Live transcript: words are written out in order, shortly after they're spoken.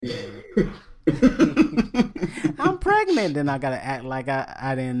Yeah. I'm pregnant, then I gotta act like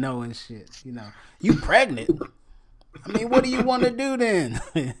I didn't know and shit. You pregnant? I mean, what do you want to do then?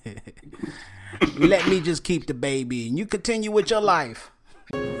 Let me just keep the baby and you continue with your life.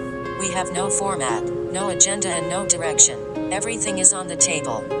 We have no format, no agenda, and no direction. Everything is on the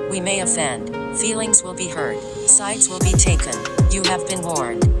table. We may offend. Feelings will be hurt. Sides will be taken. You have been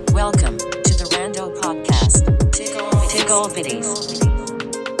warned. Welcome to the Rando Podcast. Tickle bitties.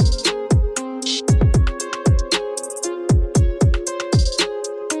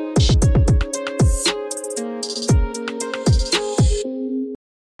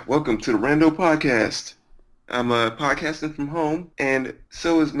 Welcome to the Rando Podcast. I'm podcasting from home, and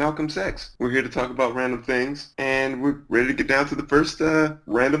so is Malcolm Sex. We're here to talk about random things, and we're ready to get down to the first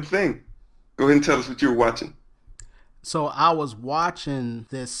random thing. Go ahead and tell us what you were watching. So I was watching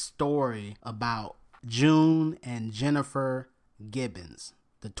this story about June and Jennifer Gibbons,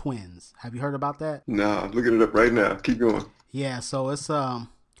 the twins. Have you heard about that? No, I'm looking it up right now. Keep going. Yeah, so it's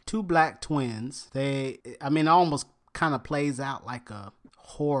two black twins. It almost kind of plays out like a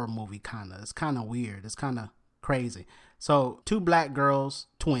horror movie kind of. It's kind of weird. It's kind of crazy. So two black girls,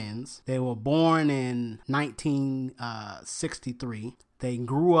 twins. They were born in 1963. They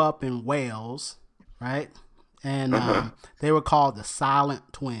grew up in Wales, right? And they were called the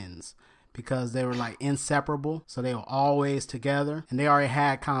Silent Twins because they were like inseparable. So they were always together. And they already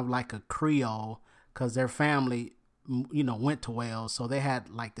had kind of like a Creole because their family, went to Wales. So they had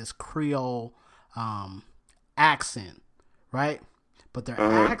like this Creole accent, right? But their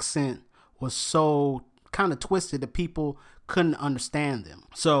accent was so kind of twisted that people couldn't understand them.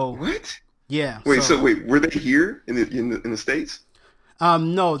 So what? Yeah. Wait. So were they here in the States?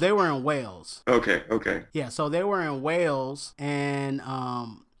 No, they were in Wales. Okay. Yeah, so they were in Wales, and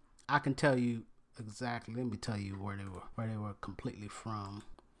I can tell you exactly. Let me tell you where they were completely from.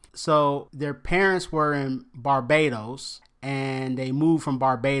 So their parents were in Barbados, and they moved from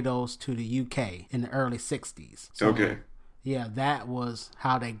Barbados to the UK in the early 60s. So, okay. Yeah, that was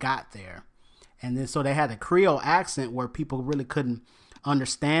how they got there. And then so they had a Creole accent where people really couldn't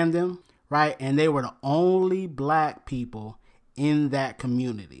understand them, right? And they were the only black people in that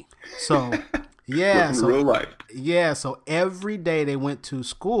community. So yeah, so real life. Yeah, so every day they went to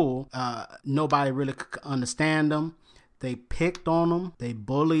school, nobody really could understand them. They picked on them, they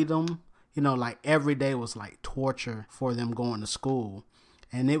bullied them. Like every day was like torture for them going to school.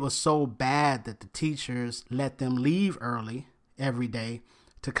 And it was so bad that the teachers let them leave early every day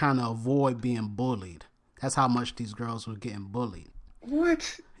to kind of avoid being bullied. That's how much these girls were getting bullied.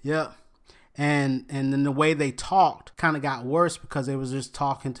 What? Yep. And then the way they talked kind of got worse because they was just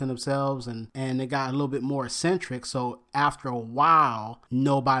talking to themselves and it got a little bit more eccentric. So after a while,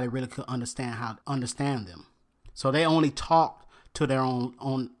 nobody really could understand them. So they only talked to their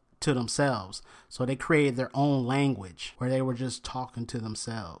own to themselves. So they created their own language where they were just talking to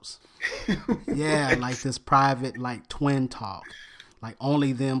themselves. Yeah, like this private like twin talk. Like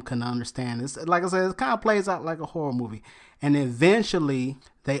only them can understand. It's like I said, it kind of plays out like a horror movie. And eventually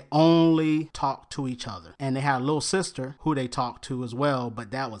they only talk to each other. And they had a little sister who they talked to as well,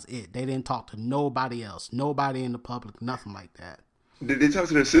 but that was it. They didn't talk to nobody else. Nobody in the public, nothing like that. Did they talk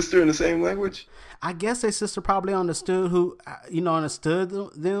to their sister in the same language? I guess their sister probably understood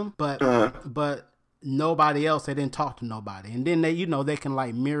them, but nobody else. They didn't talk to nobody. And then they can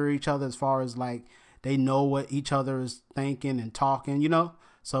like mirror each other as far as like they know what each other is thinking and talking.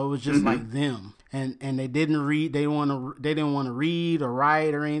 So it was just like them, and they didn't read. They didn't want to read or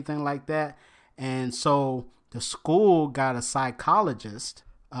write or anything like that. And so the school got a psychologist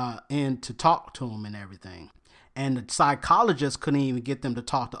in to talk to them and everything. And the psychologist couldn't even get them to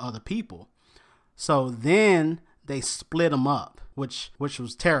talk to other people. So then they split them up, which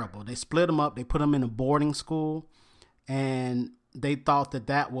was terrible. They split them up. They put them in a boarding school, and they thought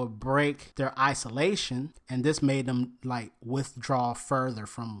that would break their isolation, and this made them like withdraw further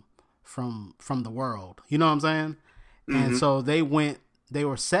from the world. You know what I'm saying? Mm-hmm. And so they were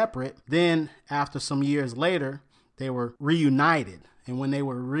separate. Then after some years later, they were reunited. And when they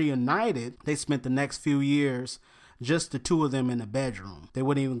were reunited, they spent the next few years just the two of them in the bedroom. They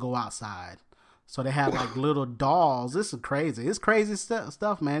wouldn't even go outside. So they had like little dolls. This is crazy. It's crazy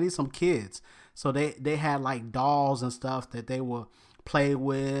stuff, man. These some kids. So they had like dolls and stuff that they would play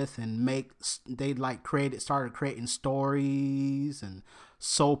with and make. They like started creating stories and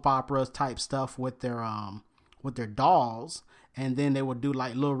soap operas type stuff with their dolls. And then they would do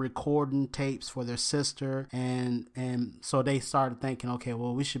like little recording tapes for their sister. And so they started thinking, okay,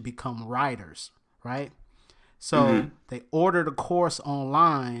 well, we should become writers, right? So they ordered a course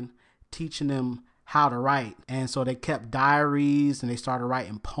online teaching them how to write. And so they kept diaries and they started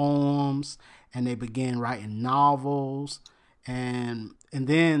writing poems and they began writing novels. And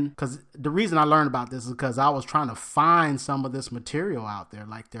then, because the reason I learned about this is because I was trying to find some of this material out there,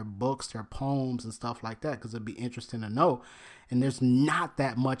 like their books, their poems and stuff like that, because it'd be interesting to know. And there's not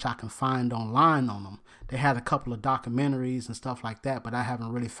that much I can find online on them. They had a couple of documentaries and stuff like that, but I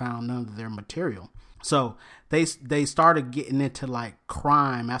haven't really found none of their material. So they started getting into like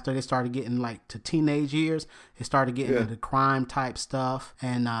crime after they started getting like to teenage years. They started getting into crime type stuff,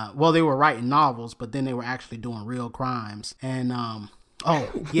 and well, they were writing novels, but then they were actually doing real crimes. And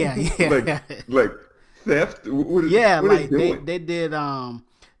like theft.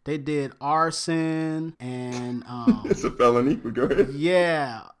 They did arson and it's a felony. Go ahead.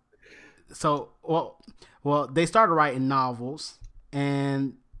 Yeah. So well, they started writing novels,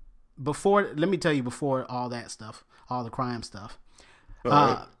 and let me tell you, before all that stuff, all the crime stuff.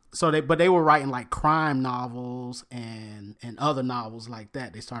 Right. But they were writing like crime novels and other novels like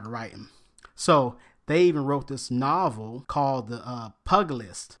that. They started writing. So they even wrote this novel called the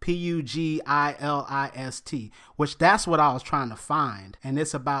Pugilist, Pugilist, which that's what I was trying to find. And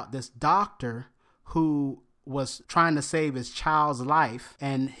it's about this doctor who was trying to save his child's life,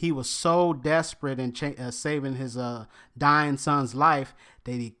 and he was so desperate in saving his dying son's life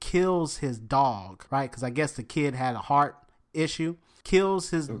that he kills his dog, right? Because I guess the kid had a heart issue.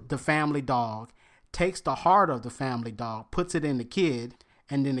 Kills the family dog, takes the heart of the family dog, puts it in the kid,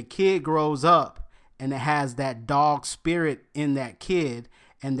 and then the kid grows up and it has that dog spirit in that kid,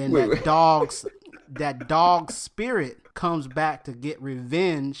 and then that dog's spirit comes back to get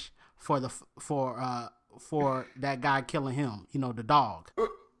revenge for that guy killing him, the dog.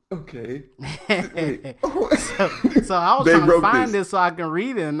 Okay. so I was trying to find this so I can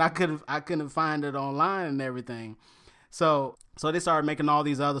read it, and I couldn't find it online and everything. So they started making all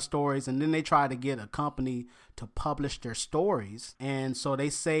these other stories, and then they tried to get a company to publish their stories, and so they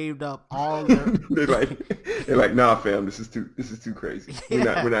saved up all their. they're like, nah, fam, this is too crazy.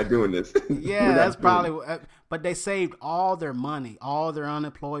 Yeah. We're not doing this. Yeah, that's probably. But they saved all their money, all their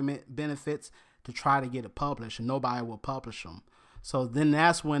unemployment benefits to try to get it published, and nobody will publish them. So then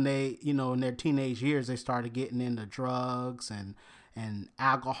that's when they, in their teenage years, they started getting into drugs and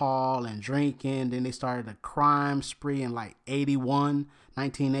alcohol and drinking. Then they started a crime spree in like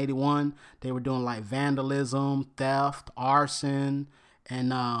 1981. They were doing like vandalism, theft, arson,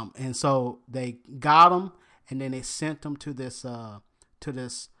 and so they got them, and then they sent them to this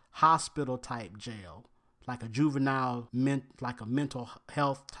hospital type jail, like a juvenile like a mental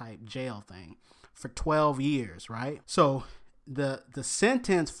health type jail thing, for 12 years, right? So the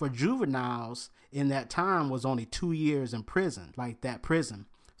sentence for juveniles in that time was only 2 years in prison, like that prison.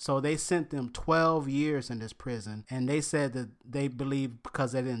 So they sent them 12 years in this prison, and they said that they believed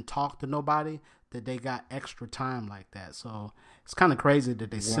because they didn't talk to nobody that they got extra time like that. So it's kind of crazy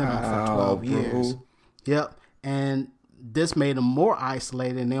that they sent them for 12 years. Yep. And this made them more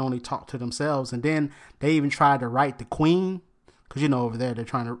isolated, and they only talked to themselves. And then they even tried to write the Queen, because over there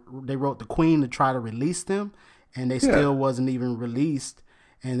they wrote the Queen to try to release them, and they still wasn't even released.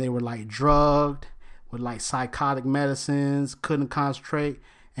 And they were like drugged with like psychotic medicines, couldn't concentrate.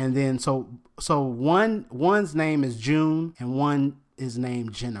 And then so one's name is June and one is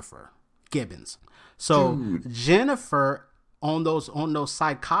named Jennifer Gibbons. So Jennifer on those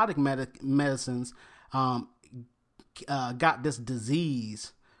psychotic medicines got this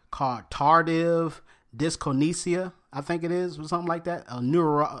disease called tardive dyskinesia, I think it is, or something like that.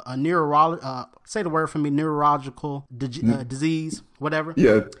 Say the word for me, neurological disease, whatever.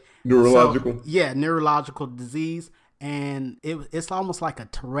 Yeah, neurological. Neurological disease. And it's almost like a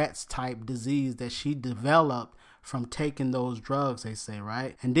Tourette's type disease that she developed from taking those drugs, they say,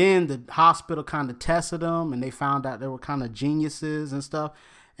 right? And then the hospital kind of tested them, and they found out they were kind of geniuses and stuff.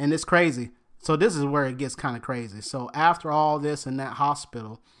 And it's crazy. So this is where it gets kind of crazy. So after all this in that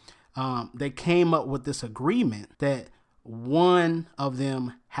hospital, they came up with this agreement that one of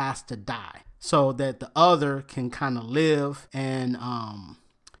them has to die so that the other can kind of live and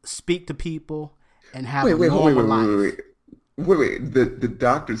speak to people and have a normal life. Wait. The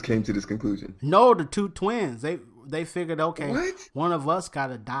doctors came to this conclusion. No, the two twins. They figured, okay, what? One of us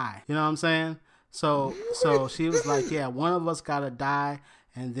gotta die. You know what I'm saying? So she was like, yeah, one of us gotta die,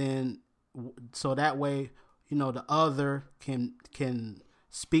 and then so that way, the other can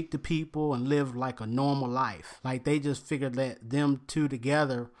speak to people and live like a normal life. Like they just figured that them two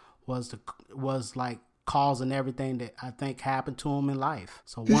together was like causing everything that I think happened to them in life.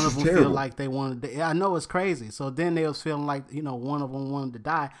 So one of them feel like they wanted to, I know it's crazy. So then they was feeling like, one of them wanted to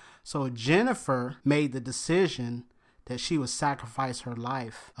die. So Jennifer made the decision that she would sacrifice her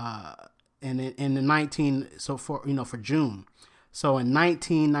life in the 19 so for for June. So in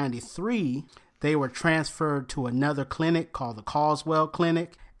 1993, they were transferred to another clinic called the Causewell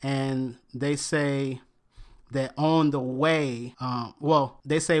Clinic, and they say that on the way,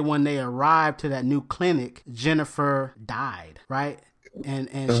 they say when they arrived to that new clinic, Jennifer died, right? And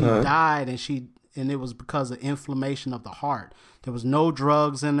she died, and it was because of inflammation of the heart. There was no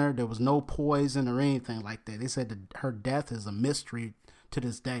drugs in her. There was no poison or anything like that. They said that her death is a mystery to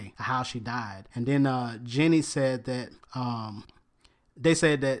this day, how she died. And then Jenny said that, they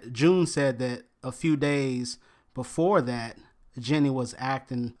said that June said that a few days before that, Jenny was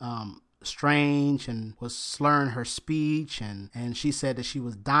acting strange and was slurring her speech, and she said that she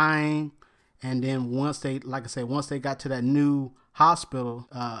was dying. And then once they got to that new hospital,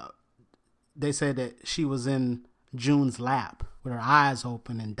 they said that she was in June's lap with her eyes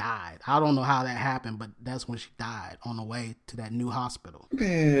open and died. I don't know how that happened, but that's when she died on the way to that new hospital.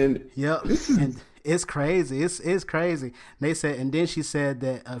 Man. Yep. And it's crazy. It's crazy. They said, and then she said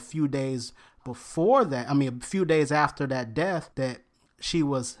that a few days before that, a few days after that death, that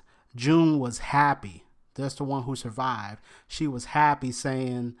June was happy. That's the one who survived. She was happy,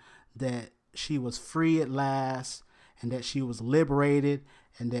 saying that she was free at last and that she was liberated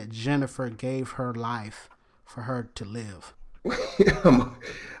and that Jennifer gave her life for her to live.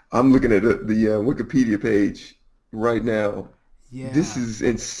 I'm looking at the Wikipedia page right now. Yeah. This is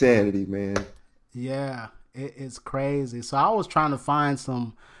insanity, man. Yeah, it's crazy. So I was trying to find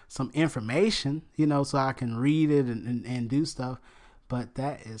some information, so I can read it and do stuff. But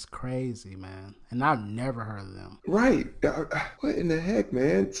that is crazy, man. And I've never heard of them. Right. What in the heck,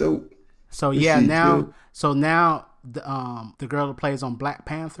 man? So yeah, now the girl who plays on Black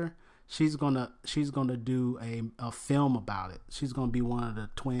Panther, she's gonna do a film about it. She's gonna be one of the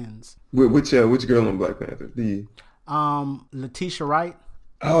twins. Which girl on Black Panther? Letitia Wright.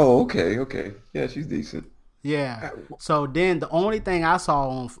 Oh, okay. Yeah, she's decent. Yeah. So then the only thing I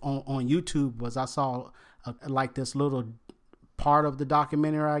saw on YouTube was I saw like this little part of the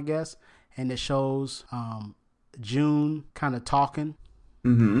documentary, I guess, and it shows June kind of talking.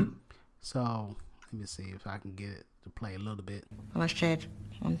 Mm-hmm. So let me see if I can get it to play a little bit. I said,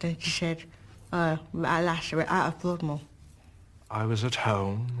 one day she said, at last we're out of Broadmoor. I was at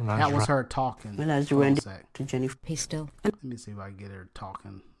home. That was her talking. When I was to Jennifer. He's still. Let me see if I can get her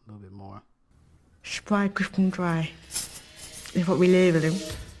talking a little bit more. Spry, crisp and dry is what we labelled him.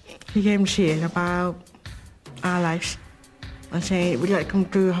 He came to see us about our lives and saying we'd like to come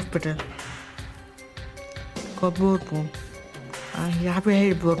to a hospital called Broadmoor. Have you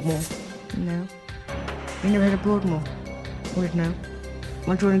heard of Broadmoor? No. You never heard of Broadmoor? Well, no.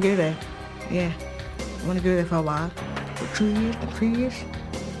 Want you want to go there? Yeah. I want to go there for a while. For 3 years?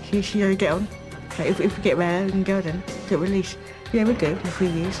 See how you get on. Like if we get well, we can go then. Get released. Yeah, we'll go for 3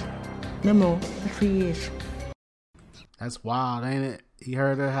 years. No more. For 3 years. That's wild, ain't it? You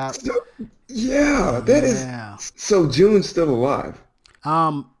heard her how... Yeah, that is... So June's still alive?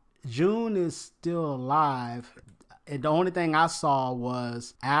 June is still alive. And the only thing I saw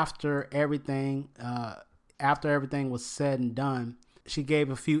was after everything was said and done, she gave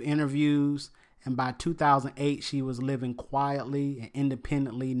a few interviews, and by 2008 she was living quietly and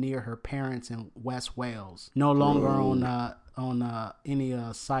independently near her parents in West Wales, no longer on any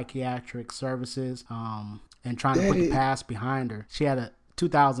psychiatric services, and trying to put the past behind her. She had a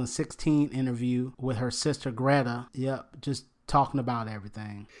 2016 interview with her sister Greta. Yep, just talking about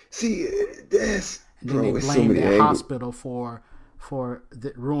everything. See, that's... And then they blamed the hospital for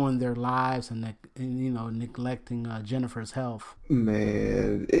ruining their lives and neglecting Jennifer's health.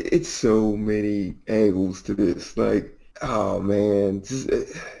 Man, it's so many angles to this. Like, oh man, just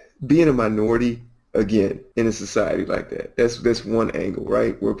being a minority again in a society like that. That's one angle,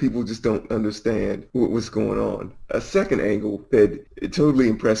 right? Where people just don't understand what's going on. A second angle that it totally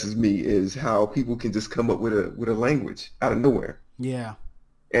impresses me is how people can just come up with a language out of nowhere. Yeah.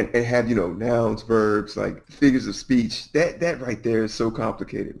 And have, nouns, verbs, like figures of speech. That right there is so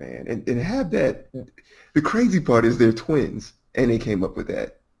complicated, man. And have that. The crazy part is they're twins, and they came up with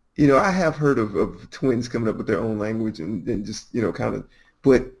that. I have heard of twins coming up with their own language and just, kind of.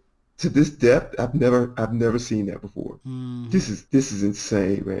 But to this depth, I've never seen that before. Mm-hmm. This is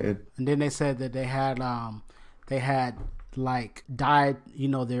insane, man. And then they said that they had like died,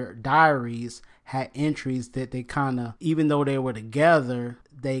 their diaries had entries that they kind of, even though they were together,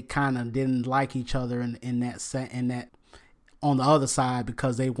 they kind of didn't like each other in that on the other side,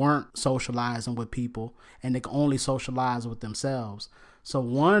 because they weren't socializing with people and they could only socialize with themselves. So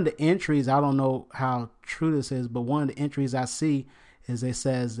one of the entries, I don't know how true this is, but one of the entries I see is it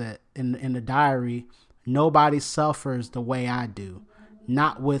says that in the diary, nobody suffers the way I do.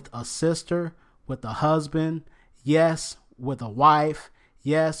 not with a sister, with a husband, yes, with a wife,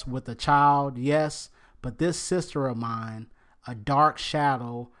 yes, with a child, yes, but this sister of mine, a dark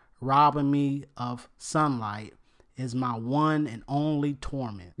shadow robbing me of sunlight, is my one and only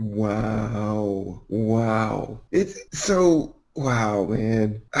torment. Wow. It's so, wow,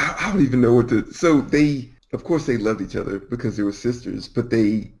 man. I don't even know what to, so they, of course they loved each other because they were sisters, but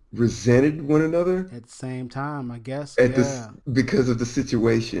they resented one another At the same time, I guess. at this because of the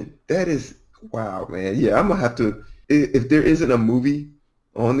situation. That is, wow, man. Yeah, I'm gonna have to, if there isn't a movie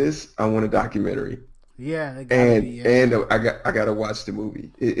on this, I want a documentary. Yeah, they gotta be, And I gotta watch the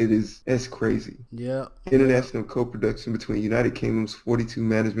movie. It's crazy. Yeah. International co-production between United Kingdom's 42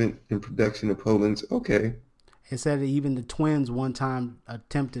 Management and Production of Poland's. Okay. It said that even the twins one time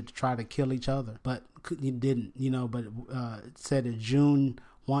attempted to try to kill each other, but he didn't, but it said that June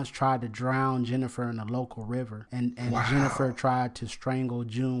once tried to drown Jennifer in a local river, and Wow. Jennifer tried to strangle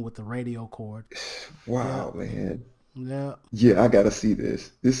June with the radio cord. Wow, man. Yeah. Yeah, I gotta see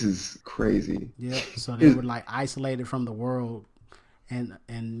this. This is crazy. Yeah. So they were like isolated from the world, and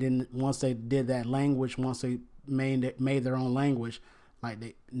then once they did that language, once they made their own language,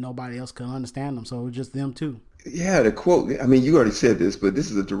 like nobody else could understand them, so it was just them two. Yeah, the quote, I mean, you already said this, but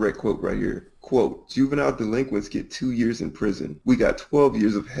this is a direct quote right here. Quote, juvenile delinquents get 2 years in prison. We got 12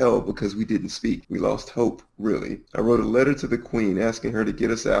 years of hell because we didn't speak. We lost hope, really. I wrote a letter to the Queen asking her to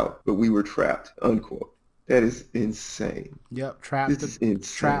get us out, but we were trapped, unquote. That is insane. Yep, This is insane.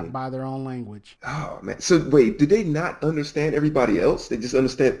 trapped by their own language. Oh, man. So, wait, did they not understand everybody else? They just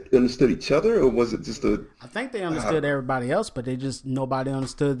understood each other, or was it just a... I think they understood everybody else, but nobody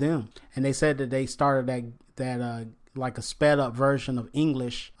understood them. And they said that they started that like a sped up version of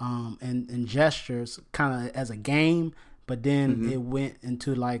English and gestures kind of as a game, but then it went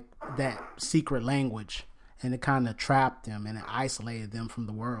into like that secret language, and it kind of trapped them and it isolated them from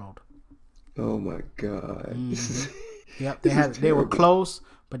the world. Oh, my God. This is... Yep, This is they were terrible. close,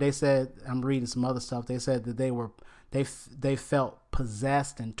 but they said, I'm reading some other stuff. They said that they felt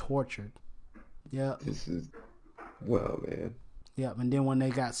possessed and tortured. Yep. This is... Wow, man. Yep. And then when they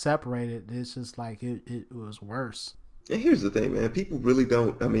got separated, it's just like it was worse. And here's the thing, man. People really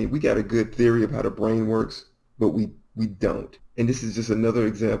don't. I mean, we got a good theory of how the brain works, but we don't. And this is just another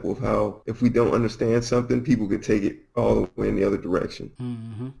example of how if we don't understand something, people could take it all the way in the other direction.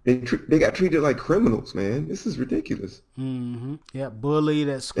 Mm-hmm. They got treated like criminals, man. This is ridiculous. Mm-hmm. Yep. Bullied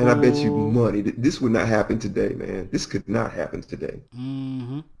at school. And I bet you money that this would not happen today, man. This could not happen today.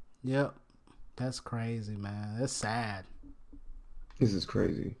 Mm-hmm. Yep. That's crazy, man. That's sad. This is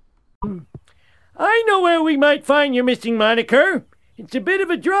crazy. I know where we might find your missing moniker. It's a bit of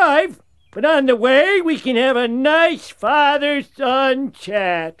a drive, but on the way we can have a nice father-son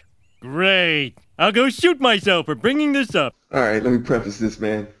chat. Great. I'll go shoot myself for bringing this up. All right, let me preface this,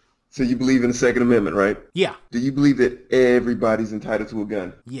 man. So you believe in the Second Amendment, right? Yeah. Do you believe that everybody's entitled to a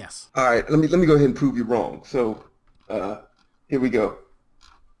gun? Yes. All right, let me go ahead and prove you wrong. So, here we go.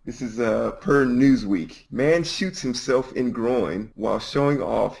 This is per Newsweek. Man shoots himself in groin while showing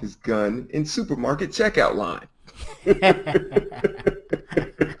off his gun in supermarket checkout line.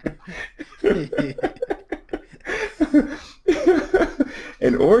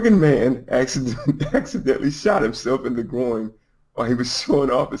 An Oregon man accidentally shot himself in the groin while he was showing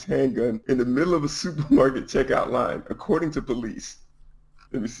off his handgun in the middle of a supermarket checkout line, according to police.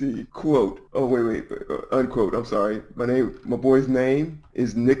 Let me see. Quote. Oh, wait. Unquote. I'm sorry. My boy's name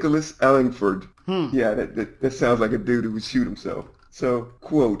is Nicholas Ellingford. Yeah, that sounds like a dude who would shoot himself. So,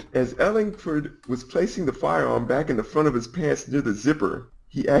 quote, as Ellingford was placing the firearm back in the front of his pants near the zipper,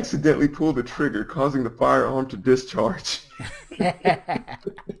 he accidentally pulled the trigger, causing the firearm to discharge.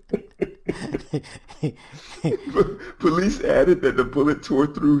 Police added that the bullet tore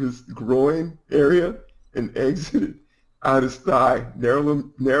through his groin area and exited out his thigh,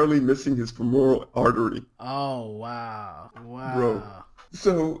 narrowly missing his femoral artery. Oh, wow. Bro.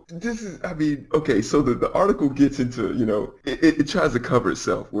 So this is, I mean, okay, so the article gets into, it tries to cover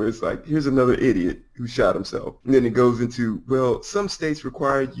itself, where it's like, here's another idiot who shot himself. And then it goes into, well, some states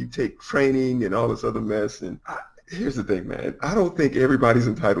require you take training and all this other mess. And here's the thing, man. I don't think everybody's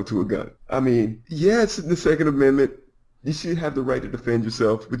entitled to a gun. I mean, yeah, it's in the Second Amendment. You should have the right to defend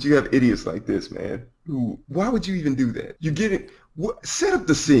yourself, but you have idiots like this, man. Why would you even do that? You're getting, set up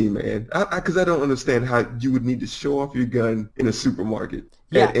the scene, man. Because I don't understand how you would need to show off your gun in a supermarket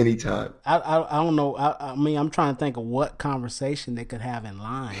at any time. I don't know. I mean, I'm trying to think of what conversation they could have in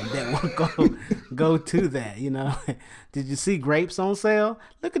line that would go to that. Did you see grapes on sale?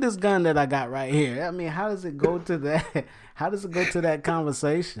 Look at this gun that I got right here. I mean, how does it go to that? How does it go to that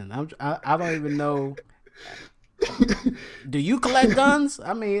conversation? I don't even know. Do you collect guns?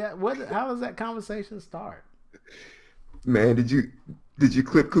 I mean, how does that conversation start? Man, did you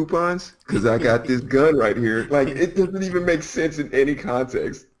clip coupons? Because I got this gun right here. Like, it doesn't even make sense in any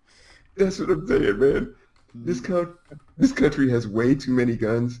context. That's what I'm saying, man. This country has way too many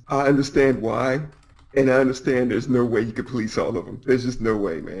guns. I understand why, and I understand there's no way you could police all of them. There's just no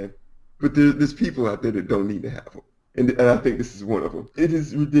way, man. But there's people out there that don't need to have them. And I think this is one of them. It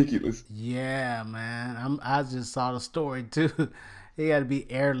is ridiculous. Yeah, man. I just saw the story too. He had to be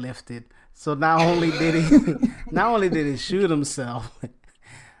airlifted. So not only did he shoot himself,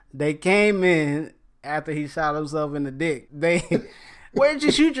 they came in after he shot himself in the dick. Where'd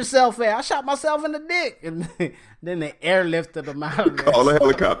you shoot yourself at? I shot myself in the dick. And then they airlifted him out of there. Call a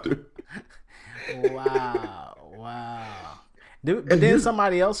helicopter. Wow. But then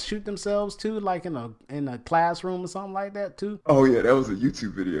somebody else shoot themselves too, like in a classroom or something like that too. Oh yeah, that was a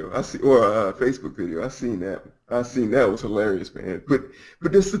YouTube video or a Facebook video. I seen that. It was hilarious, man. But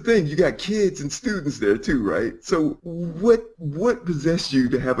that's the thing. You got kids and students there too, right? So what possessed you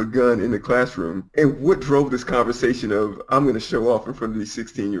to have a gun in the classroom, and what drove this conversation of I'm going to show off in front of these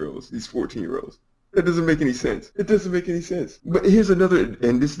 16-year-olds, these 14-year-olds? That doesn't make any sense. It doesn't make any sense. But here's another,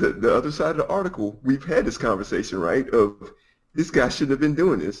 and this is the other side of the article. We've had this conversation, right? Of this guy shouldn't have been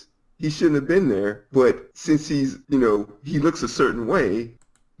doing this. He shouldn't have been there. But since he looks a certain way,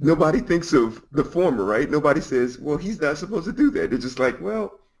 nobody thinks of the former, right? Nobody says, well, he's not supposed to do that. They're just like,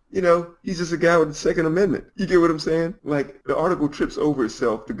 well, he's just a guy with the Second Amendment. You get what I'm saying? Like, the article trips over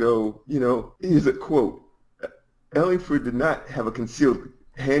itself to go, here's a quote. Ellingford did not have a concealed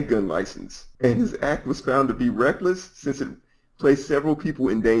handgun license, and his act was found to be reckless since it placed several people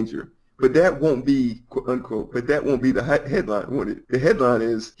in danger. But that won't be, quote unquote, the headline, won't it? The headline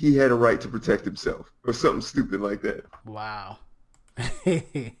is, he had a right to protect himself, or something stupid like that. Wow.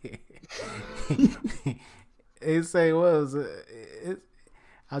 They say,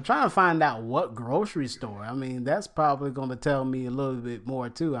 I'm trying to find out what grocery store. I mean, that's probably going to tell me a little bit more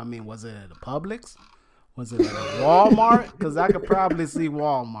too. I mean, was it at a Publix? Was it at a Walmart? Because I could probably see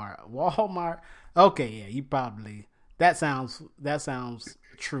Walmart. Okay, yeah, you probably. That sounds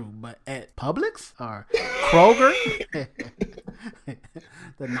true. But at Publix or Kroger,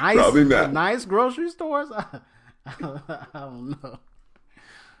 the nice grocery stores. I don't know.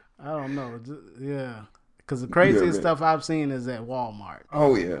 Yeah, because the craziest stuff I've seen is at Walmart.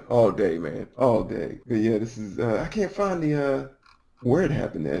 Oh yeah, all day, man, all day. But yeah, this is. I can't find the where it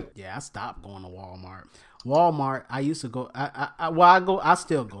happened at. Yeah, I stopped going to Walmart. I used to go. I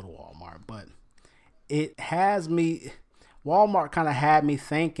still go to Walmart, but it has me. Walmart kind of had me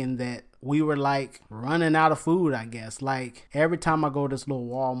thinking that we were like running out of food, I guess. Like every time I go to this little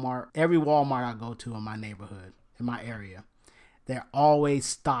Walmart, every Walmart I go to in my neighborhood, in my area, they're always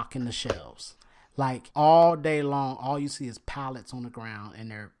stocking the shelves. Like all day long, all you see is pallets on the ground,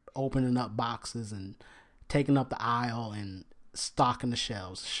 and they're opening up boxes and taking up the aisle and stocking the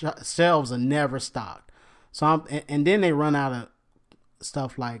shelves. Shelves are never stocked. And then they run out of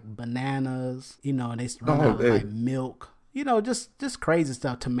stuff like bananas, and they run out of like milk, just crazy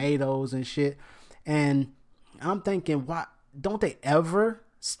stuff, tomatoes and shit. And I'm thinking, why don't they ever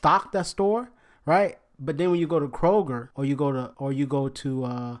stock that store, right? But then when you go to Kroger or you go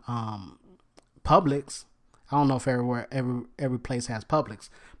to Publix, I don't know if every place has Publix,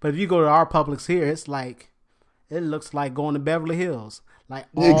 but if you go to our Publix here, it's like it looks like going to Beverly Hills. Like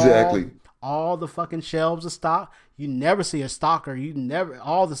all the fucking shelves are stocked. You never see a stocker.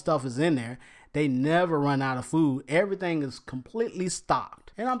 All the stuff is in there. They never run out of food. Everything is completely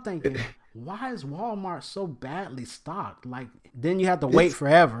stocked. And I'm thinking, why is Walmart so badly stocked? Like, then you have to wait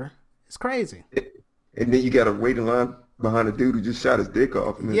forever. It's crazy. And then you got to wait in line behind a dude who just shot his dick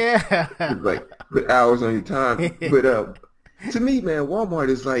off. And it's like, put hours on your time. But to me, man, Walmart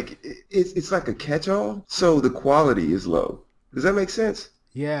is like, it's like a catch-all. So the quality is low. Does that make sense?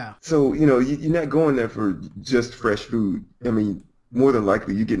 Yeah. So, you're not going there for just fresh food. I mean, more than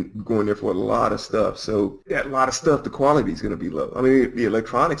likely you're going there for a lot of stuff. So that lot of stuff, the quality is going to be low. I mean, the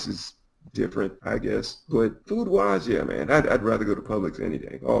electronics is different, I guess. But food-wise, yeah, man, I'd rather go to Publix any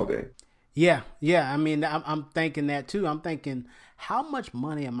day, all day. Yeah. I mean, I'm thinking that too. I'm thinking, how much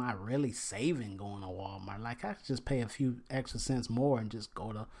money am I really saving going to Walmart? Like, I could just pay a few extra cents more and just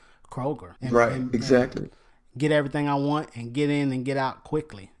go to Kroger. Exactly. Get everything I want and get in and get out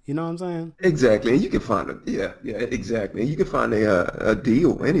quickly. You know what I'm saying? Exactly. And you can find exactly. And you can find a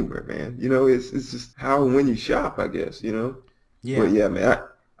deal anywhere, man. It's just how and when you shop, I guess, Yeah. But yeah, man,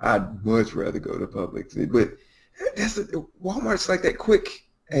 I'd much rather go to Publix. But Walmart's like that quick,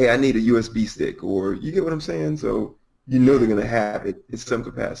 hey, I need a USB stick, or you get what I'm saying? So they're going to have it in some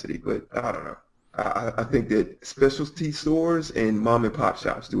capacity, but I don't know. I think that specialty stores and mom and pop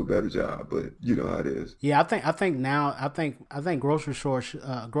shops do a better job, but you know how it is. Yeah, I think grocery stores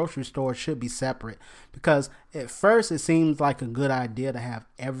should be separate, because at first it seems like a good idea to have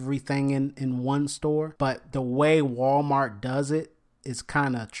everything in one store, but the way Walmart does it is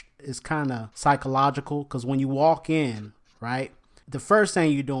kind of psychological, because when you walk in, right, the first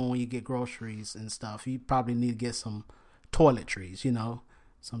thing you're doing when you get groceries and stuff, you probably need to get some toiletries, you know,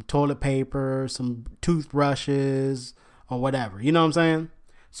 some toilet paper, some toothbrushes, or whatever. You know what I'm saying?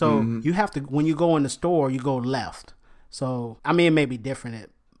 So you have to, when you go in the store, you go left. So, I mean, it may be different at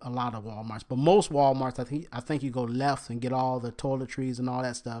a lot of Walmarts, but most Walmarts, I think you go left and get all the toiletries and all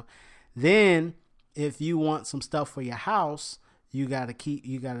that stuff. Then, if you want some stuff for your house, you gotta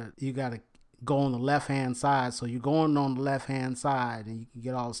go on the left-hand side. So you're going on the left-hand side and you can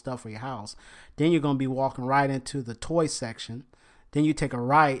get all the stuff for your house. Then you're going to be walking right into the toy section. Then you take a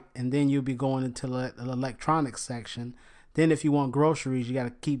right, and then you'll be going into the electronics section. Then if you want groceries, you got to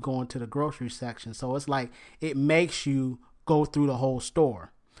keep going to the grocery section. So it's like, it makes you go through the whole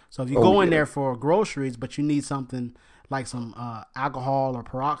store. So if you go in there for groceries, but you need something like some alcohol or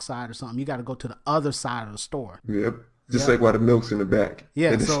peroxide or something, you got to go to the other side of the store. Yep. Just like why the milk's in the back.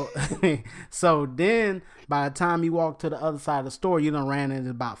 Yeah, so then by the time you walk to the other side of the store, you done ran into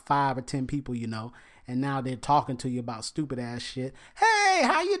about 5 or 10 people, you know, and now they're talking to you about stupid ass shit. Hey,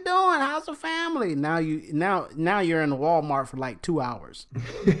 how you doing? How's the family? Now you're in the Walmart for like 2 hours,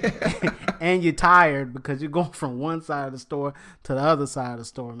 and you're tired because you're going from one side of the store to the other side of the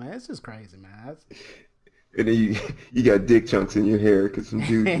store, man. It's just crazy, man. And then you got dick chunks in your hair because some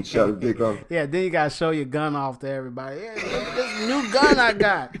dude shot a dick off. Yeah, then you got to show your gun off to everybody. Yeah, look at this new gun I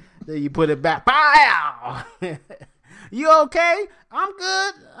got. Then you put it back. Pow! You okay? I'm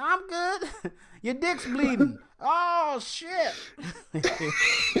good. Your dick's bleeding. Oh, shit.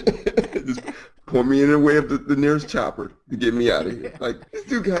 Just pour me in the way of the nearest chopper to get me out of here. Like, this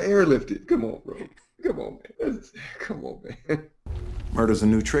dude got airlifted. Come on, bro. Come on, man. Come on, man. Murder's a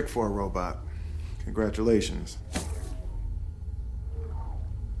new trick for a robot. Congratulations.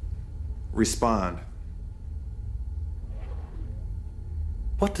 Respond.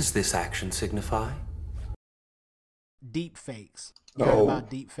 What does this action signify? Deep fakes. You heard about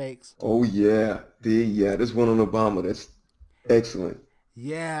deep fakes? Oh, yeah. There's one on Obama. That's excellent.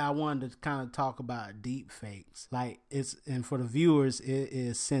 Yeah, I wanted to kind of talk about deep fakes. Like, and for the viewers, it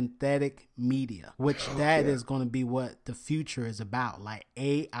is synthetic media, which is going to be what the future is about, like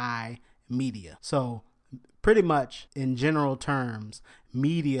AI media. So pretty much in general terms,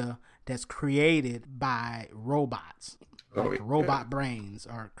 media that's created by robots. Like the robot brains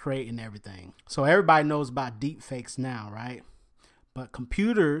are creating everything. So everybody knows about deep fakes now, right? But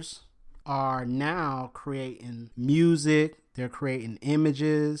computers are now creating music, they're creating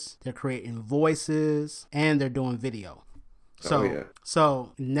images, they're creating voices, and they're doing video.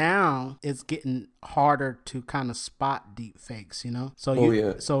 So now it's getting harder to kind of spot deep fakes, you know? So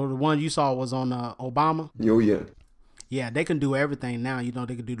so the one you saw was on Obama? Oh, yeah. Yeah, they can do everything now. You know,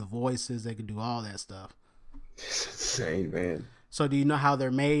 they can do the voices, they can do all that stuff. It's insane, man. So do you know how they're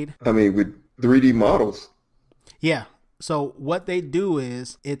made? I mean, with 3D models. Yeah. So what they do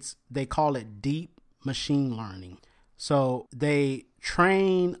is they call it deep machine learning. So they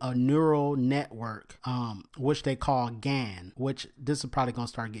train a neural network, which they call GAN, which this is probably going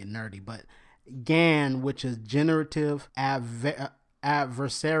to start getting nerdy, but GAN, which is generative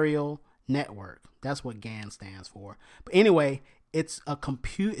adversarial network. That's what GAN stands for. But anyway, it's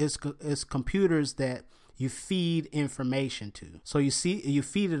it's computers that you feed information to. So you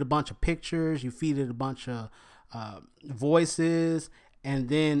feed it a bunch of pictures, you feed it a bunch of voices, and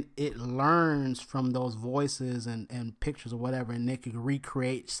then it learns from those voices and pictures or whatever, and it can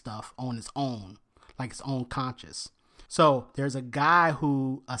recreate stuff on its own, like its own conscious. So there's a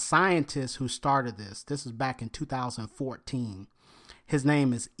scientist who started this. This is back in 2014. His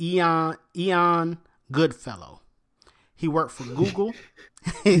name is Ian Goodfellow. He worked for Google.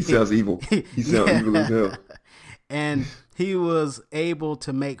 He sounds evil. He sounds evil as hell. And he was able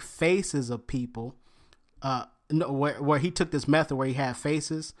to make faces of people. Where he took this method where he had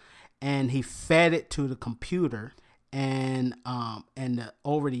faces, and he fed it to the computer, and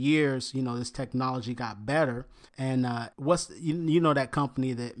over the years, you know, this technology got better. And you know that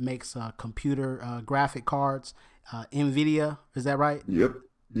company that makes computer graphic cards, NVIDIA, is that right? Yep,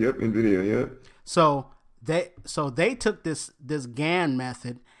 NVIDIA, yeah. So they took this GAN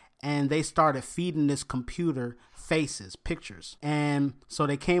method, and they started feeding this computer faces, pictures. And so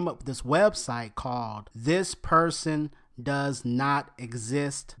they came up with this website called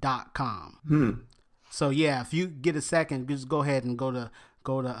thispersondoesnotexist.com. So yeah, if you get a second, just go ahead and go to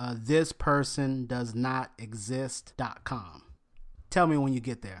go to thispersondoesnotexist.com. Tell me when you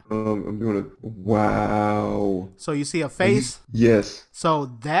get there. I'm doing it. Wow. So you see a face? Yes.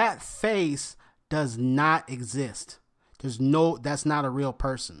 So that face does not exist. That's not a real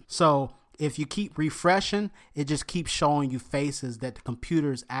person. So if you keep refreshing, it just keeps showing you faces that the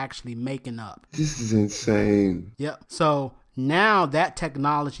computer's actually making up. This is insane. Yep. So now that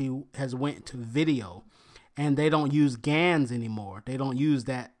technology has went to video, and they don't use GANs anymore. They don't use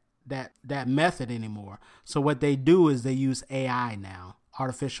that method anymore. So what they do is they use AI now,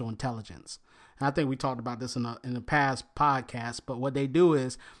 artificial intelligence. And I think we talked about this in the past podcast, but what they do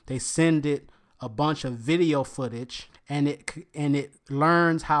is they send it a bunch of video footage, and it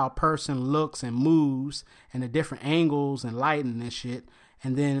learns how a person looks and moves and the different angles and lighting and shit.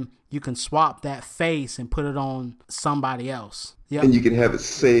 And then you can swap that face and put it on somebody else. Yep. And you can have it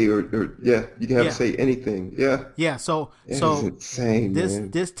say you can have it say anything. Yeah. Yeah. So insane,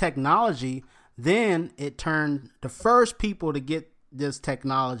 this technology, then it turned the first people to get this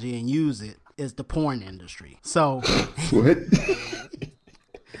technology and use it is the porn industry. So what?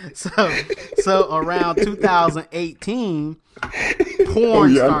 So around 2018,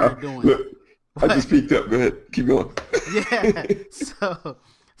 porn started doing it. I just peeked up. Go ahead. Keep going. Yeah.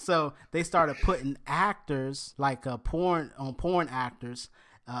 So they started putting actors like porn actors,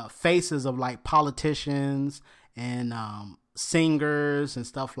 faces of like politicians and singers and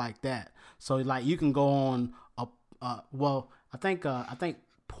stuff like that. So like you can go on I think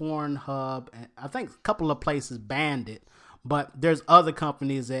Pornhub and I think a couple of places banned it, but there's other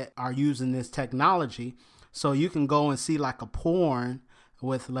companies that are using this technology. So you can go and see like a porn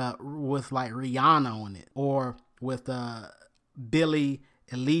with like Rihanna on it, or with Billie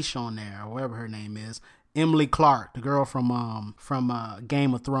Eilish on there, or whatever her name is, Emily Clark, the girl from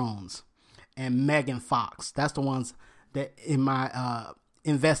Game of Thrones, and Megan Fox. That's the ones that in my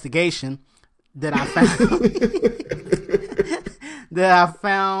investigation that I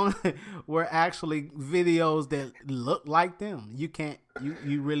found were actually videos that look like them. You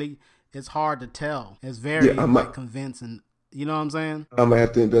really, it's hard to tell. It's very convincing. You know what I'm saying? I'm gonna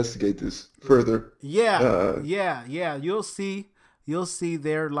have to investigate this further. Yeah. You'll see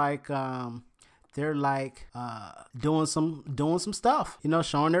they're like doing some stuff,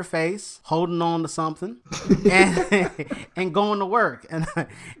 showing their face, holding on to something, and going to work, and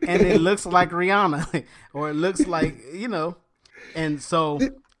it looks like Rihanna, or it looks like and so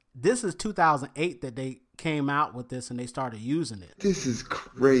this is 2008 that they came out with this and they started using it. This is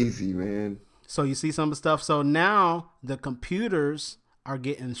crazy, man. So you see some of the stuff. So now the computers are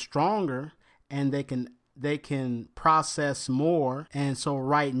getting stronger, and they can process more. And so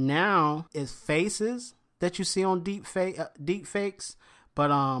right now it's faces that you see on deep fakes.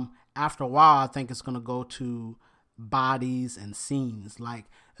 But after a while, I think it's going to go to bodies and scenes. Like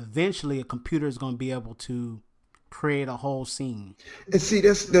eventually a computer is going to be able to create a whole scene. And see,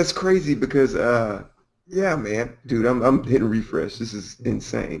 that's crazy because, yeah, man, dude, I'm hitting refresh. This is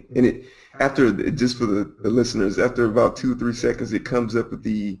insane. And it, just for the listeners, after about 2-3 seconds, it comes up with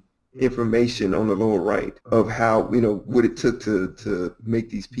the information on the lower right of how, what it took to make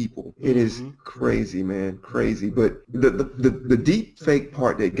these people. It is crazy, man, crazy. But the deep fake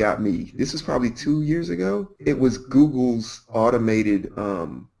part that got me, this was probably 2 years ago. It was Google's automated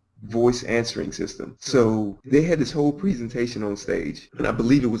voice answering system. So they had this whole presentation on stage, and I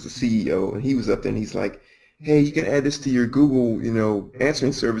believe it was the CEO, and he was up there and he's like, hey, you can add this to your Google,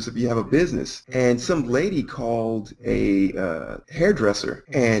 answering service if you have a business. And some lady called a hairdresser,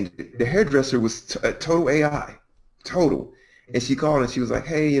 and the hairdresser was total AI, total. And she called and she was like,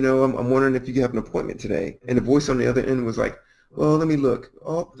 hey, I'm wondering if you have an appointment today. And the voice on the other end was like, well, let me look.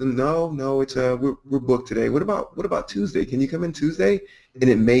 Oh, no, it's we're booked today. What about Tuesday? Can you come in Tuesday? And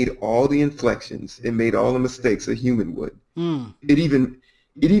it made all the inflections. It made all the mistakes a human would. It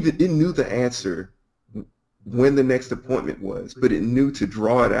knew the answer when the next appointment was, but it knew to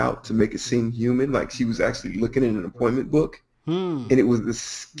draw it out to make it seem human, like she was actually looking in an appointment book. And it was the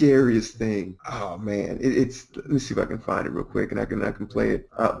scariest thing. Oh man, it's let me see if I can find it real quick, and I can play it.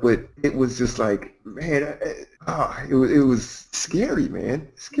 But it was just like, man, it was scary, man,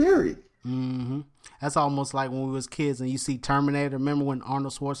 scary. Mm-hmm. That's almost like when we was kids and you see Terminator. Remember when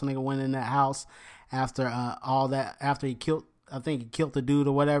Arnold Schwarzenegger went in that house after all that, after he killed, I think he killed the dude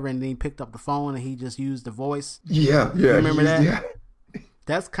or whatever, and then he picked up the phone and he just used the voice. Yeah. You remember that? Yeah.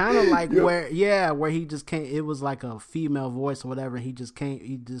 That's kind of like where he just can't. It was like a female voice or whatever. He just can't.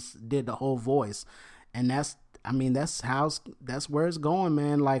 He just did the whole voice, and that's where it's going,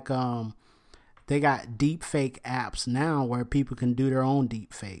 man. Like they got deep fake apps now where people can do their own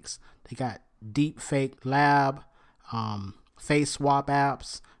deep fakes. They got Deep Fake Lab, face swap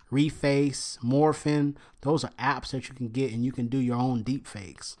apps, Reface, Morphin. Those are apps that you can get, and you can do your own deep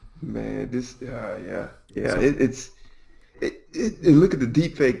fakes. Man, this, it's look at the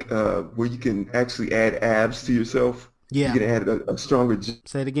deepfake where you can actually add abs to yourself. Yeah. You can add a stronger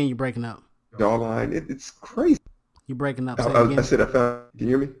Say it again, you're breaking up. jawline. It's crazy. You're breaking up. Say it again. I said I found, can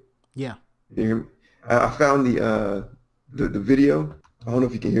you hear me? Yeah. Can you hear me? I found the video. I don't know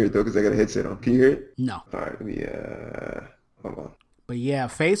if you can hear it though, because I got a headset on. Can you hear it? No. All right, let me, hold on. But yeah,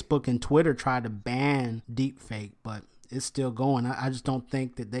 Facebook and Twitter tried to ban deepfake, but it's still going. I just don't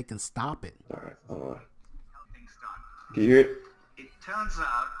think that they can stop it. All right, hold on. Can you hear it? It turns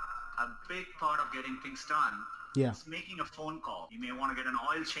out a big part of getting things done is making a phone call. You may want to get an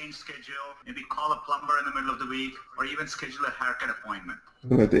oil change schedule, maybe call a plumber in the middle of the week, or even schedule a haircut appointment. I'm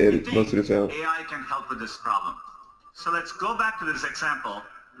going to have to edit most of this out. AI can help with this problem. So let's go back to this example.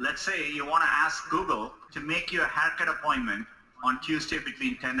 Let's say you want to ask Google to make you a haircut appointment on Tuesday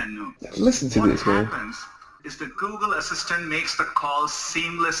between 10 and noon. Listen to this, man. What happens is the Google Assistant makes the call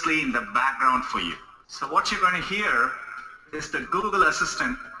seamlessly in the background for you. So what you're going to hear is the Google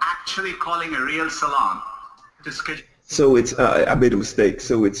Assistant actually calling a real salon to schedule. So it's, I made a mistake.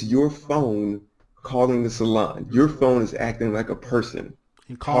 So it's your phone calling the salon. Your phone is acting like a person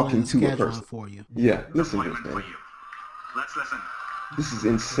and talking to a person for you. Yeah, listen to this, man. Let's listen. This is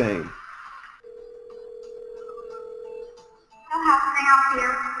insane. How can I help you?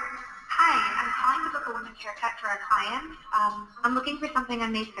 Hi, I'm calling to book a women's haircut for a client. I'm looking for something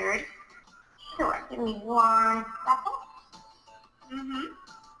on May 3rd. Sure, give me 1 second.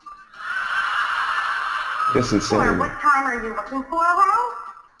 That's insane. Sure, what time are you looking for around?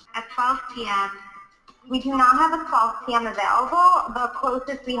 At 12 p.m. We do not have a 12 p.m. available. The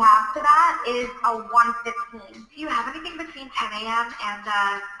closest we have to that is a 1:15. Do you have anything between 10 a.m. and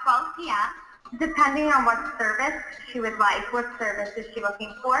 12 p.m.? Depending on what service she would like. What service is she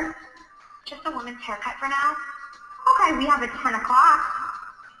looking for? Just a woman's haircut for now? Okay, we have at 10 o'clock.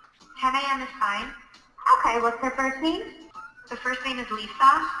 10 a.m. is fine. Okay, what's her first name? The first name is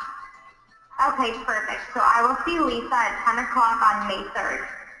Lisa. Okay, perfect. So I will see Lisa at 10 o'clock on May 3rd.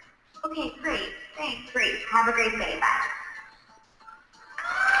 Okay, great. Thanks. Great. Have a great day. Bye.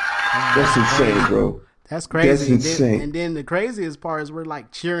 That's insane, bro. That's crazy. That's insane. And then the craziest part is we're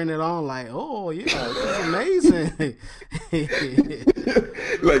like cheering it on, like, oh yeah, this is amazing.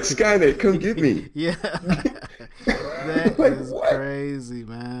 Like Skynet, come get me. Yeah, that like, is what? Crazy,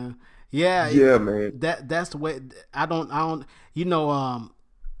 man. Yeah, man. That's the way. I don't. You know,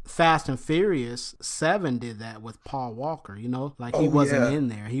 Fast and Furious 7 did that with Paul Walker. You know, like he wasn't in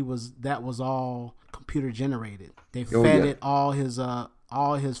there. That was all computer generated. They fed it all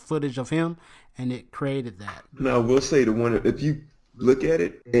his footage of him, and it created that. Now, I will say the one, if you look at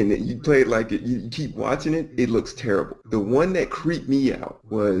it and you play it like it, you keep watching it, it looks terrible. The one that creeped me out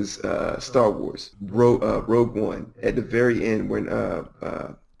was Star Wars, Rogue One. At the very end when,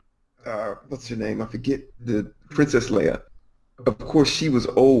 what's her name? I forget, the Princess Leia. Of course, she was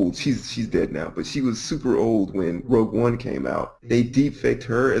old. She's dead now, but she was super old when Rogue One came out. They deepfaked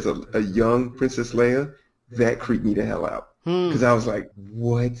her as a young Princess Leia. That creeped me the hell out. Because I was like,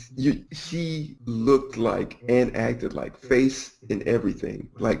 what? She looked like and acted like, face and everything,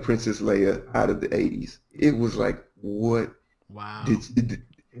 like Princess Leia out of the 80s. It was like, what? Wow.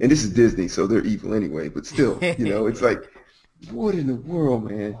 And this is Disney, so they're evil anyway, but still, you know, it's like, what in the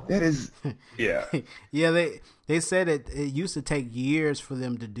world, man? That is, yeah. Yeah, they said it used to take years for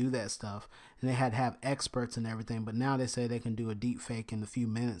them to do that stuff, and they had to have experts and everything. But now they say they can do a deep fake in a few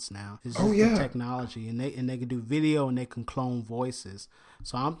minutes now. It's just the technology, and they can do video and they can clone voices.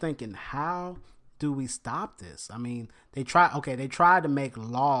 So I'm thinking, how do we stop this? I mean, they tried to make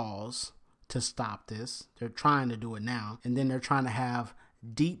laws to stop this. They're trying to do it now, and then they're trying to have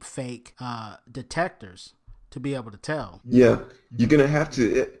deep fake detectors to be able to tell. Yeah, you're gonna have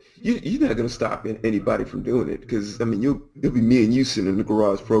to. You're not gonna stop anybody from doing it, because I mean, it'll be me and you sitting in the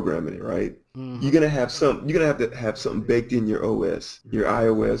garage programming it, right? Mm-hmm. You're gonna have to have something baked in your OS, your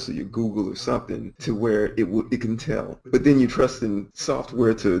iOS or your Google or something, to where it can tell. But then you're trusting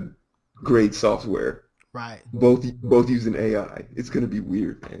software to grade software. Right. Both using AI. It's gonna be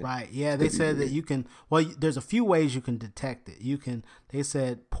weird, man. Right. Yeah. They said that you can. Well, there's a few ways you can detect it. They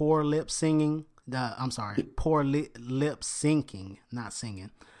said poor lip syncing. Poor lip syncing, not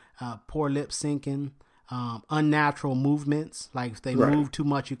singing. Poor lip syncing, unnatural movements, like if they move too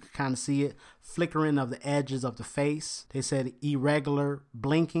much, you can kind of see it. Flickering of the edges of the face. They said irregular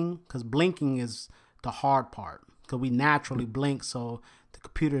blinking, because blinking is the hard part, because we naturally blink, so the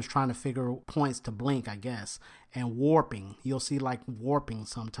computer is trying to figure points to blink, I guess. And warping, you'll see like warping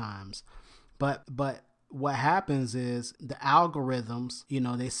sometimes. But what happens is the algorithms, you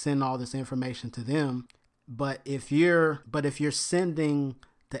know, they send all this information to them. But if you're sending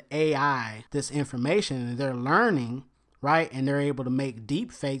the AI this information and they're learning, right, and they're able to make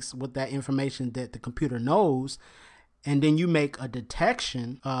deep fakes with that information that the computer knows, and then you make a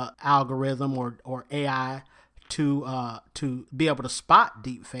detection algorithm or AI to be able to spot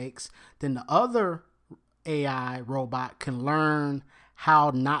deep fakes, then the other AI robot can learn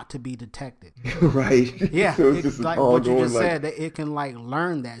how not to be detected. Right. Yeah. So it's like what you just said, that it can like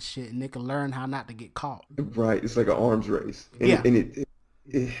learn that shit and it can learn how not to get caught. Right. It's like an arms race. And, yeah. And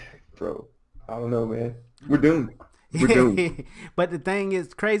it, bro, I don't know, man. We're doomed. We're doomed. But the thing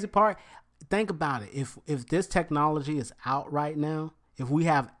is, crazy part, think about it. If this technology is out right now, if we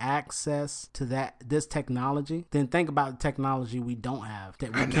have access to this technology, then think about the technology we don't have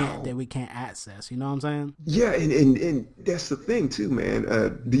that we can't access. You know what I'm saying? Yeah, and that's the thing too,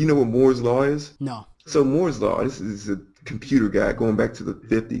 man. Do you know what Moore's law is? No. So Moore's law, this is a computer guy going back to the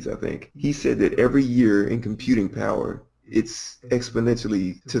 50s, I think. He said that every year in computing power, it's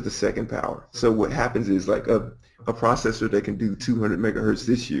exponentially to the second power. So what happens is like a processor that can do 200 megahertz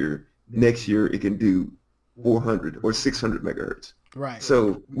this year, next year it can do 400 or 600 megahertz. Right.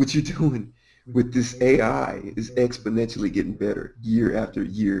 So what you're doing with this AI is exponentially getting better year after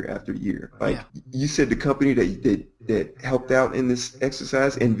year after year. Like you said, the company that helped out in this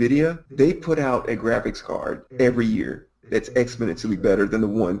exercise, NVIDIA, they put out a graphics card every year that's exponentially better than the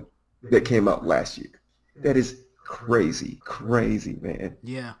one that came out last year. That is crazy, man.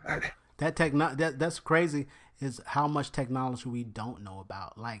 Yeah. That's crazy is how much technology we don't know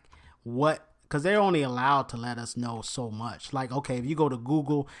about. Like what, because they're only allowed to let us know so much. Like, okay, if you go to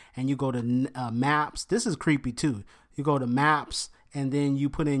Google and you go to Maps, this is creepy too. You go to Maps and then you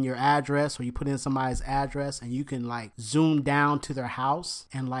put in your address or you put in somebody's address and you can like zoom down to their house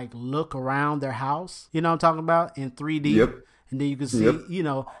and like look around their house. You know what I'm talking about? In 3D. Yep. And then you can see, you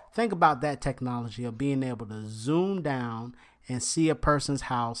know, think about that technology of being able to zoom down and see a person's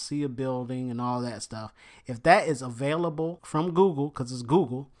house, see a building and all that stuff. If that is available from Google, because it's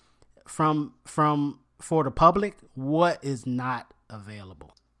Google, for the public, what is not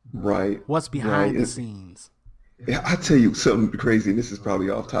available? Right. What's behind the scenes? Yeah, I'll tell you something crazy, and this is probably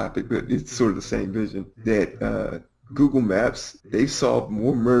off topic, but it's sort of the same vision, that Google Maps, they've solved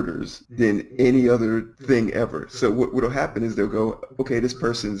more murders than any other thing ever. So what'll happen is they'll go, okay, this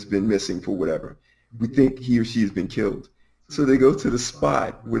person's been missing for whatever. We think he or she has been killed. So they go to the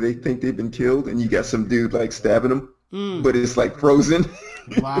spot where they think they've been killed, and you got some dude like stabbing them, but it's like frozen.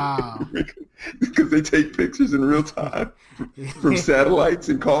 Wow. Because they take pictures in real time from satellites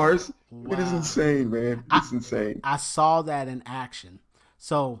and cars. Wow. It is insane, man. It's insane. I saw that in action.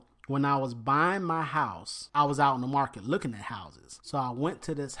 So when I was buying my house, I was out in the market looking at houses. So I went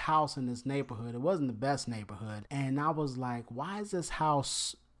to this house in this neighborhood. It wasn't the best neighborhood. And I was like, why is this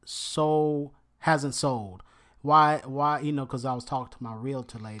house hasn't sold? Why, you know, because I was talking to my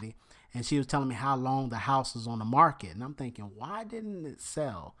realtor lady. And she was telling me how long the house was on the market. And I'm thinking, why didn't it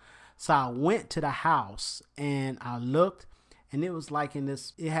sell? So I went to the house and I looked, and it was like in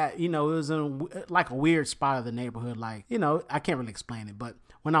this, it had, you know, it was in like a weird spot of the neighborhood. Like, you know, I can't really explain it. But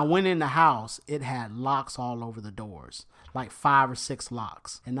when I went in the house, it had locks all over the doors, like 5 or 6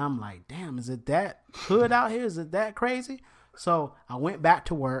 locks. And I'm like, damn, is it that hood out here? Is it that crazy? So I went back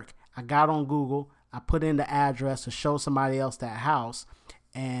to work. I got on Google. I put in the address to show somebody else that house.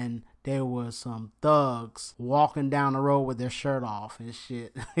 And there was some thugs walking down the road with their shirt off and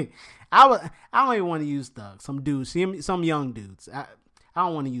shit. I don't even want to use thugs. Some dudes, some young dudes. I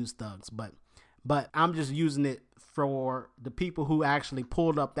don't want to use thugs, but I'm just using it for the people who actually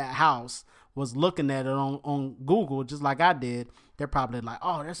pulled up that house, was looking at it on Google just like I did. They're probably like,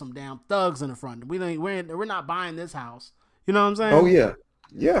 oh, there's some damn thugs in the front. We're not buying this house. You know what I'm saying? Oh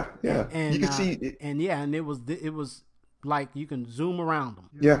yeah. And you can see it. And it was like you can zoom around them.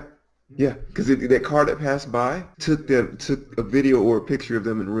 Yeah, because that car that passed by took a video or a picture of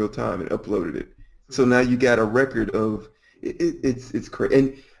them in real time and uploaded it. So now you got a record of it's crazy.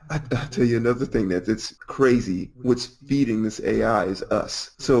 And I'll tell you another thing it's crazy. What's feeding this AI is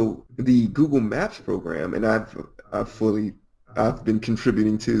us. So the Google Maps program, and I've been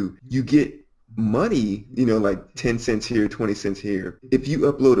contributing to. You get money, you know, like 10 cents here, 20 cents here. If you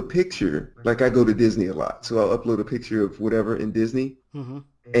upload a picture, like I go to Disney a lot, so I'll upload a picture of whatever in Disney,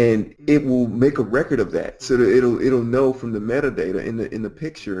 and it will make a record of that, so that it'll know from the metadata in the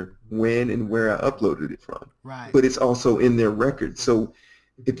picture when and where I uploaded it from. Right. But it's also in their record. So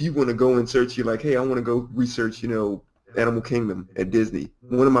if you want to go and search, you're like, hey, I want to go research, you know, Animal Kingdom at Disney,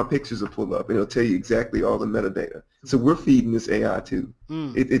 one of my pictures will pull up and it'll tell you exactly all the metadata. So we're feeding this AI too.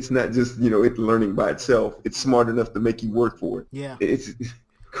 It's not just, it learning by itself. It's smart enough to make you work for it. Yeah. It's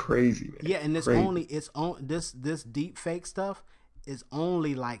crazy, man. Yeah, and this deep fake stuff is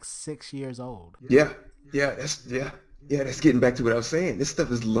only like 6 years old. Yeah, that's getting back to what I was saying. This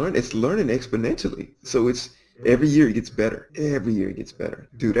stuff is learning exponentially. So it's every year it gets better. Every year it gets better.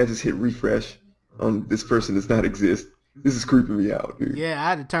 Dude, I just hit refresh on this person does not exist. This is creeping me out, dude. Yeah, I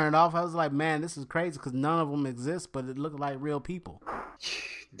had to turn it off. I was like, man, this is crazy because none of them exist, but it looked like real people.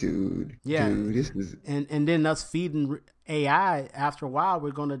 Dude. Yeah. Dude, this is... And then us feeding AI, after a while,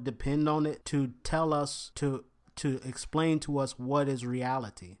 we're going to depend on it to tell us, to explain to us what is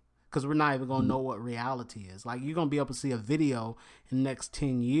reality. Because we're not even going to know what reality is. Like, you're going to be able to see a video in the next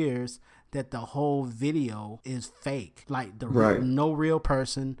 10 years that the whole video is fake. Like, no real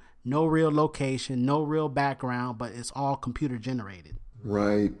person, no real location, no real background, but it's all computer generated.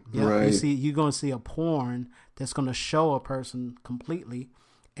 Right, Yeah, right. you're going to see a porn that's going to show a person completely,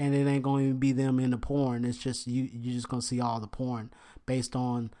 and it ain't going to be them in the porn. It's just, you're just going to see all the porn based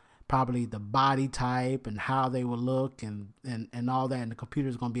on probably the body type and how they will look and all that, and the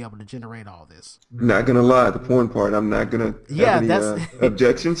computer's going to be able to generate all this. Not gonna lie, the porn part, I'm not gonna have any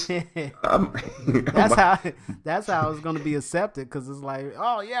objections. That's how it's going to be accepted, because it's like,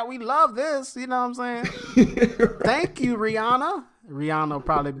 oh yeah, we love this, you know what I'm saying? Thank you, Rihanna. Rihanna will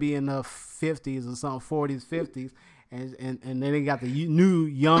probably be in the 50s or something, 40s, 50s, and then they got the new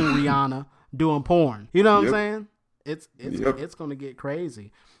young Rihanna doing porn. You know what I'm saying? It's going to get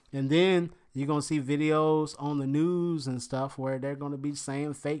crazy. And then you're going to see videos on the news and stuff where they're going to be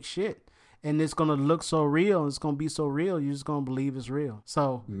saying fake shit. And it's going to look so real. It's going to be so real. You're just going to believe it's real.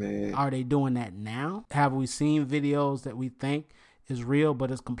 So Are they doing that now? Have we seen videos that we think is real, but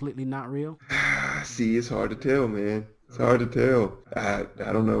it's completely not real? See, it's hard to tell, man. It's hard to tell. I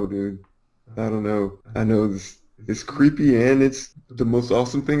don't know, dude. I don't know. I know it's creepy and it's the most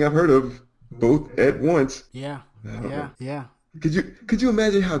awesome thing I've heard of, both at once. Yeah. Could you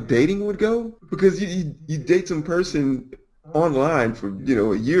imagine how dating would go? Because you date some person online for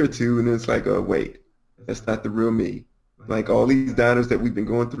a year or two, and it's like, oh wait, that's not the real me. Like all these diners that we've been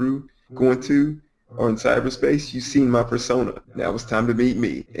going to are in cyberspace. You've seen my persona. Now it's time to meet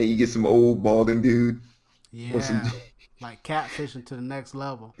me, and you get some old balding dude. Yeah, like catfishing to the next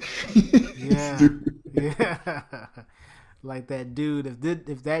level. Yeah. Like that dude.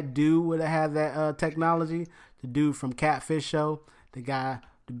 If that dude would have had that technology. The dude from Catfish Show, the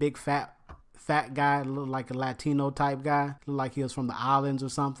big fat guy, looked like a Latino type guy, looked like he was from the islands or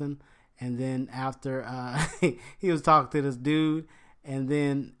something. And then after he was talking to this dude, and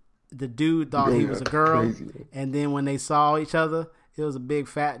then the dude thought he was a girl, crazy. And then when they saw each other, it was a big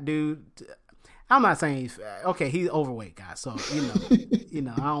fat dude. I'm not saying he's fat. Okay, he's overweight guy, so I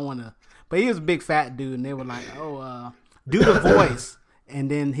don't want to. But he was a big fat dude, and they were like, "Oh, do the voice," and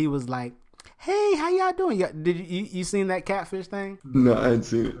then he was like, "Hey, how y'all doing? Did you seen that Catfish thing?" No, I hadn't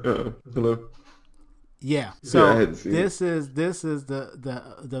seen it. Hello. Yeah. So I hadn't seen this is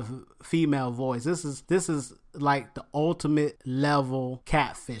the female voice. This is like the ultimate level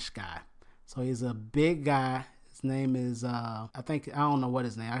catfish guy. So he's a big guy. His name is I don't know what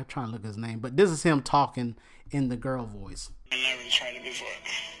his name. I'm trying to look at his name, but this is him talking in the girl voice. I never tried it before.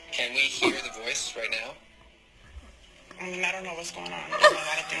 Can we hear the voice right now? I don't know what's going on. There's a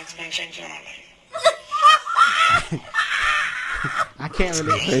lot of things been changing in my life. I can't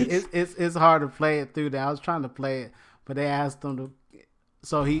really. It's hard to play it through there. I was trying to play it, but they asked him to.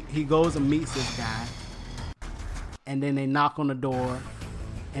 So he goes and meets this guy, and then they knock on the door,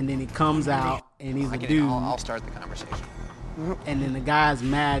 and then he comes out, and he's a dude. I'll start the conversation. And then the guy's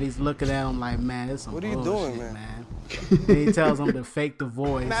mad. He's looking at him like, "Man, it's some bullshit, doing, man?" And he tells him to fake the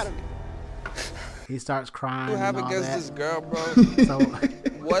voice. He starts crying. What happened and all against that. this girl, bro? So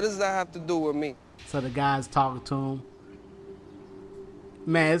what does that have to do with me? So the guy's talking to him.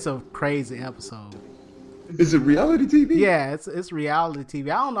 Man, it's a crazy episode. Is it reality TV? Yeah, it's reality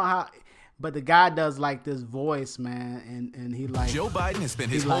TV. I don't know how, but the guy does like this voice, man, and he like. Joe Biden has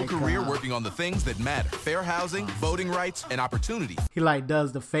spent his whole career working on the things that matter: fair housing, voting rights, and opportunity. He like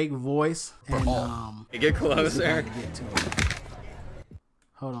does the fake voice and You get closer.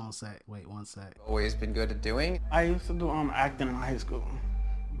 Hold on a sec. Wait 1 sec. Always been good at doing. I used to do acting in high school,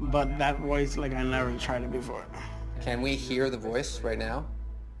 but that voice, I never tried it before. Can we hear the voice right now?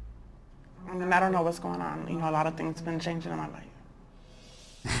 I don't know what's going on. A lot of things been changing in my life.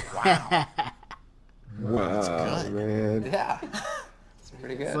 Wow, man. Yeah. It's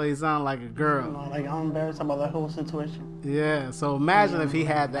pretty good. So he sounds like a girl. I'm embarrassed about that whole situation. Yeah, so imagine if he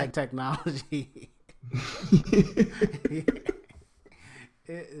had that technology. It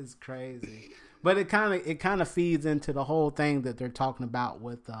is crazy, but it kind of feeds into the whole thing that they're talking about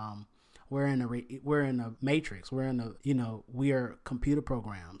with we're in a matrix. We're in a we are computer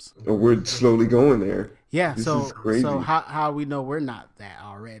programs. We're slowly going there. Yeah. This so is crazy. so how we know we're not that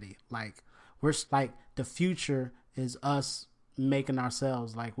already? Like we're like the future is us making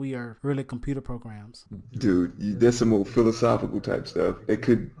ourselves like we are really computer programs. Dude, that's some more philosophical type stuff. It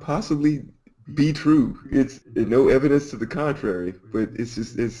could possibly be true. It's no evidence to the contrary, but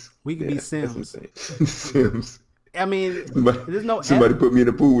we could be Sims. Sims. I mean, there's no somebody put me in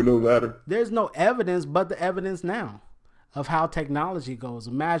a pool with no ladder. There's no evidence but the evidence now of how technology goes.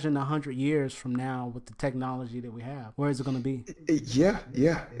 Imagine 100 years from now with the technology that we have. Where is it going to be? Yeah.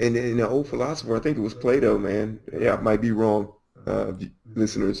 And the old philosopher, I think it was Plato, man. Yeah, I might be wrong,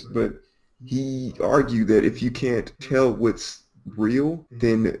 listeners, but he argued that if you can't tell what's real,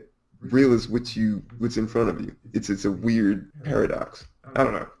 then real is what's in front of you. It's a weird paradox. I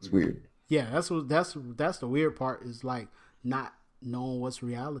don't know. It's weird. Yeah, that's the weird part is like not knowing what's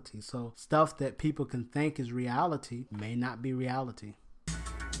reality. So stuff that people can think is reality may not be reality.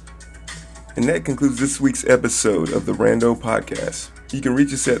 And that concludes this week's episode of the Rando Podcast. You can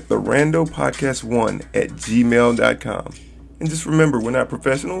reach us at therandopodcast1@gmail.com. And just remember, we're not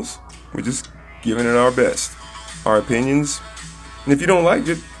professionals. We're just giving it our best. Our opinions. And if you don't like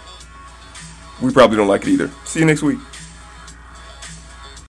it, we probably don't like it either. See you next week.